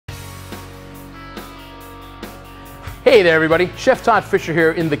Hey there everybody, Chef Todd Fisher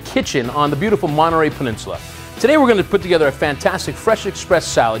here in the kitchen on the beautiful Monterey Peninsula. Today we're going to put together a fantastic Fresh Express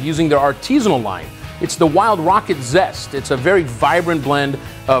salad using their Artisanal line. It's the Wild Rocket Zest. It's a very vibrant blend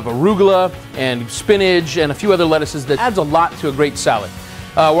of arugula and spinach and a few other lettuces that adds a lot to a great salad.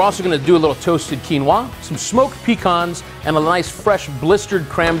 We're also going to do a little toasted quinoa, some smoked pecans, and a nice fresh blistered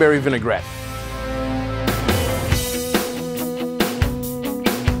cranberry vinaigrette.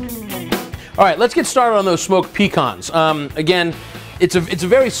 All right, let's get started on those smoked pecans. Again, it's a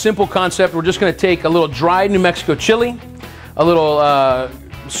very simple concept. We're just going to take a little dried New Mexico chili, a little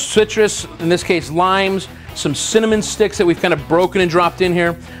citrus, in this case limes, some cinnamon sticks that we've kind of broken and dropped in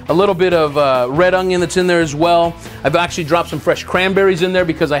here, a little bit of red onion that's in there as well. I've actually dropped some fresh cranberries in there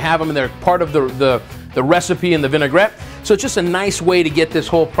because I have them and they're part of the recipe in the vinaigrette. So it's just a nice way to get this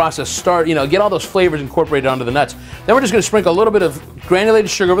whole process started, you know, get all those flavors incorporated onto the nuts. Then we're just going to sprinkle a little bit of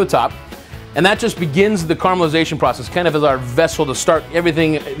granulated sugar over the top. And that just begins the caramelization process, kind of as our vessel to start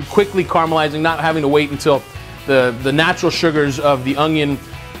everything quickly caramelizing, not having to wait until the natural sugars of the onion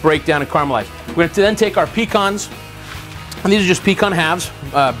break down and caramelize. We're going to then take our pecans, and these are just pecan halves,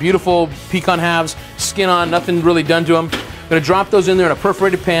 beautiful pecan halves, skin on, nothing really done to them. I'm going to drop those in there in a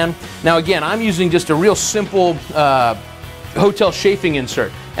perforated pan. Now again, I'm using just a real simple hotel chafing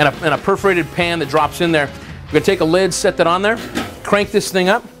insert and a perforated pan that drops in there. We're going to take a lid, set that on there, crank this thing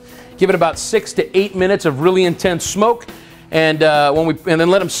up. Give it about 6 to 8 minutes of really intense smoke, and then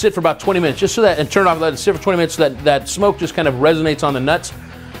let them sit for about 20 minutes, just so that, and turn it off, let it sit for 20 minutes so that smoke just kind of resonates on the nuts.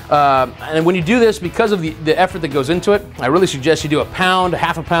 And when you do this, because of the effort that goes into it, I really suggest you do a pound,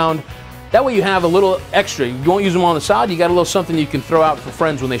 half a pound. That way you have a little extra. You won't use them all in the salad. You got a little something you can throw out for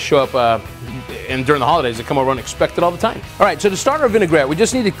friends when they show up and during the holidays. They come over unexpected all the time. All right, so to start our vinaigrette, we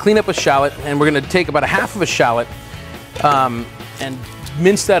just need to clean up a shallot, and we're going to take about a half of a shallot and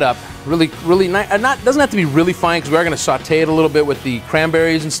mince that up really nice. Doesn't have to be really fine because we are going to saute it a little bit with the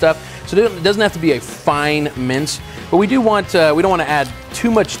cranberries and stuff. So it doesn't have to be a fine mince. But we do want we don't want to add too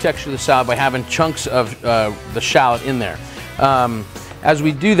much texture to the salad by having chunks of the shallot in there. As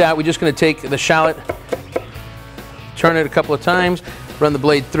we do that, we're just going to take the shallot, turn it a couple of times, run the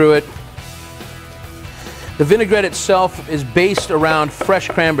blade through it. The vinaigrette itself is based around fresh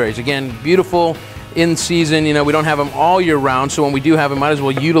cranberries. Again, beautiful, in season. You know, we don't have them all year round, so when we do have them, might as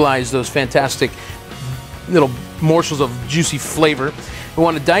well utilize those fantastic little morsels of juicy flavor. We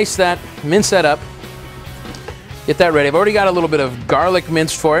want to dice that, mince that up, get that ready. I've already got a little bit of garlic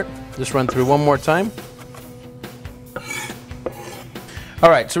minced for it. Just run through one more time. All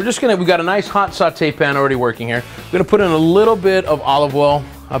right, so we've got a nice hot saute pan already working here. We're going to put in a little bit of olive oil,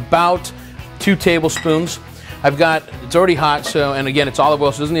 about 2 tablespoons. It's already hot, so, and again, it's olive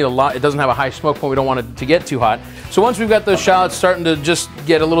oil, so it doesn't need a lot. It doesn't have a high smoke point. We don't want it to get too hot. So once we've got those shallots starting to just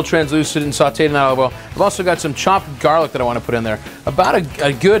get a little translucent and sauteed in that olive oil, I've also got some chopped garlic that I want to put in there. About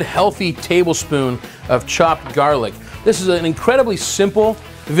a good, healthy tablespoon of chopped garlic. This is an incredibly simple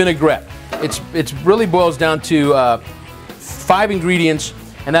vinaigrette. It really boils down to 5 ingredients,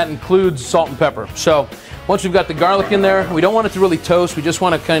 and that includes salt and pepper. So once we've got the garlic in there, we don't want it to really toast. We just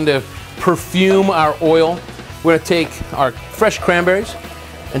want to kind of perfume our oil. We're going to take our fresh cranberries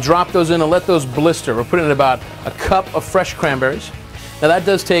and drop those in and let those blister. We're putting in about a cup of fresh cranberries. Now that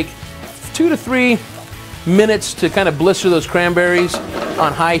does take 2 to 3 minutes to kind of blister those cranberries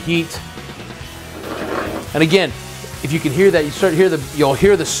on high heat. And again, if you can hear that, you'll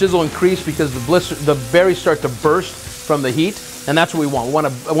hear the sizzle increase because the berries start to burst from the heat, and that's what we want.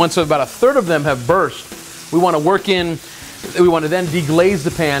 Once about a third of them have burst, we want to then deglaze the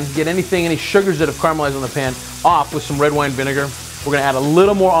pan, get any sugars that have caramelized on the pan off with some red wine vinegar. We're going to add a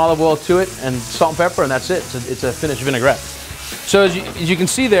little more olive oil to it and salt and pepper, and that's it. It's a finished vinaigrette. So as you can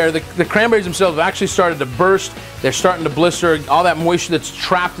see there, the cranberries themselves have actually started to burst. They're starting to blister. All that moisture that's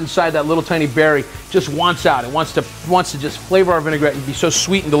trapped inside that little tiny berry just wants out. It wants to just flavor our vinaigrette and be so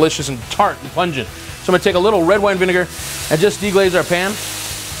sweet and delicious and tart and pungent. So I'm going to take a little red wine vinegar and just deglaze our pan.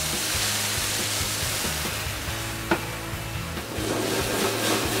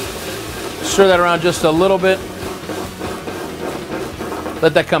 Stir that around just a little bit.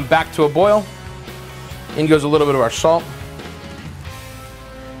 Let that come back to a boil. In goes a little bit of our salt.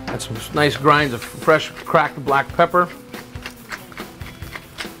 Add some nice grinds of fresh cracked black pepper.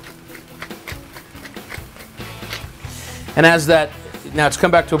 And now it's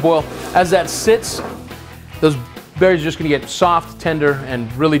come back to a boil. As that sits, those berries are just going to get soft, tender,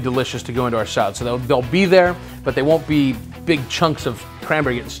 and really delicious to go into our salad. So they'll be there, but they won't be big chunks of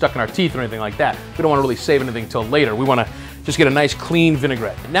cranberry getting stuck in our teeth or anything like that. We don't want to really save anything until later. We want to just get a nice clean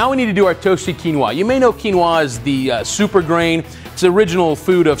vinaigrette. Now we need to do our toasted quinoa. You may know quinoa as the super grain It's the original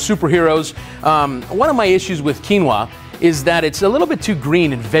food of superheroes. One of my issues with quinoa is that it's a little bit too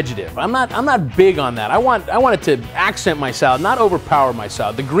green and vegetative. I'm not big on that. I want it to accent my salad, not overpower my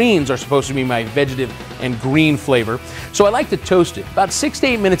salad. The greens are supposed to be my vegetative and green flavor. So I like to toast it. About 6 to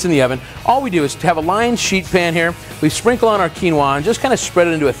 8 minutes in the oven. All we do is to have a lined sheet pan here. We sprinkle on our quinoa and just kind of spread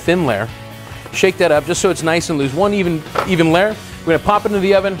it into a thin layer. Shake that up just so it's nice and loose. One even layer. We're gonna pop it into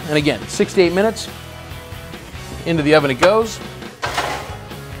the oven, and again, 6 to 8 minutes. Into the oven it goes.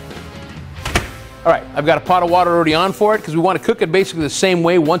 All right, I've got a pot of water already on for it because we want to cook it basically the same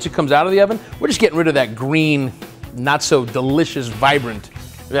way once it comes out of the oven. We're just getting rid of that green, not so delicious, vibrant.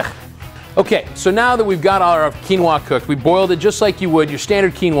 Ugh. Okay, so now that we've got our quinoa cooked, we boiled it just like you would your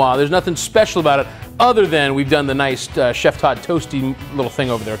standard quinoa. There's nothing special about it other than we've done the nice Chef Todd toasty little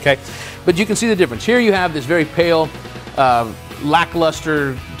thing over there, okay? But you can see the difference. Here you have this very pale,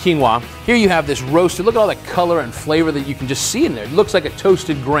 lackluster quinoa. Here you have this roasted. Look at all that color and flavor that you can just see in there. It looks like a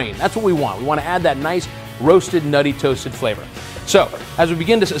toasted grain. That's what we want. We want to add that nice roasted, nutty, toasted flavor. So as we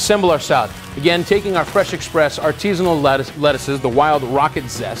begin to assemble our salad, again, taking our Fresh Express artisanal lettuces, the wild rocket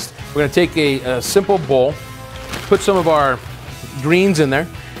zest, we're going to take a simple bowl, put some of our greens in there.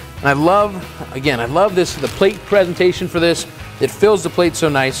 And I love this, the plate presentation for this. It fills the plate so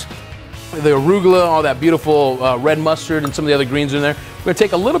nice. The arugula, all that beautiful red mustard and some of the other greens in there. We're going to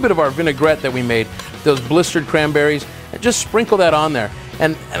take a little bit of our vinaigrette that we made, those blistered cranberries, and just sprinkle that on there.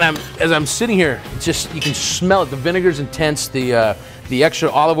 And as I'm sitting here, it's just, you can smell it. The vinegar's intense, the extra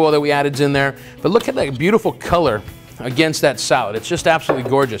olive oil that we added's in there. But look at that beautiful color against that salad. It's just absolutely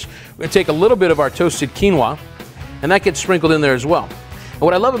gorgeous. We're going to take a little bit of our toasted quinoa, and that gets sprinkled in there as well. And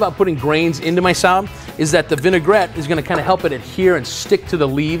what I love about putting grains into my salad is that the vinaigrette is going to kind of help it adhere and stick to the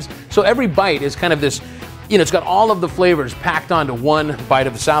leaves. So every bite is kind of this, you know, it's got all of the flavors packed onto one bite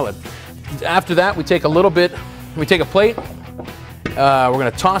of the salad. After that, we take a little bit, we take a plate, we're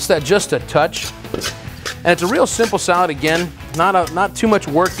going to toss that just a touch. And it's a real simple salad again, not too much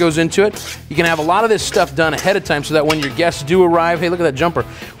work goes into it. You can have a lot of this stuff done ahead of time so that when your guests do arrive, hey, look at that jumper.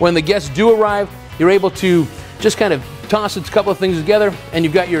 When the guests do arrive, you're able to just kind of toss a couple of things together, and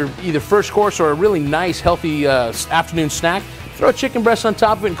you've got your either first course or a really nice, healthy afternoon snack. Throw a chicken breast on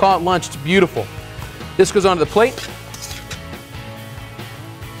top of it and call it lunch. It's beautiful. This goes onto the plate.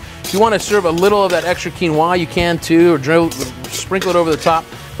 If you want to serve a little of that extra quinoa, you can too, or sprinkle it over the top.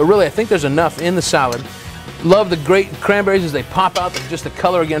 But really, I think there's enough in the salad. Love the great cranberries as they pop out, just the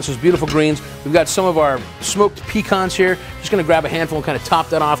color against those beautiful greens. We've got some of our smoked pecans here. Just going to grab a handful and kind of top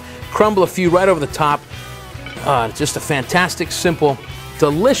that off. Crumble a few right over the top. It's just a fantastic, simple,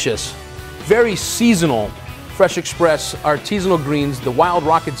 delicious, very seasonal Fresh Express artisanal greens, the wild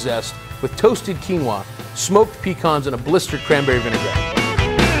rocket zest with toasted quinoa, smoked pecans, and a blistered cranberry vinaigrette.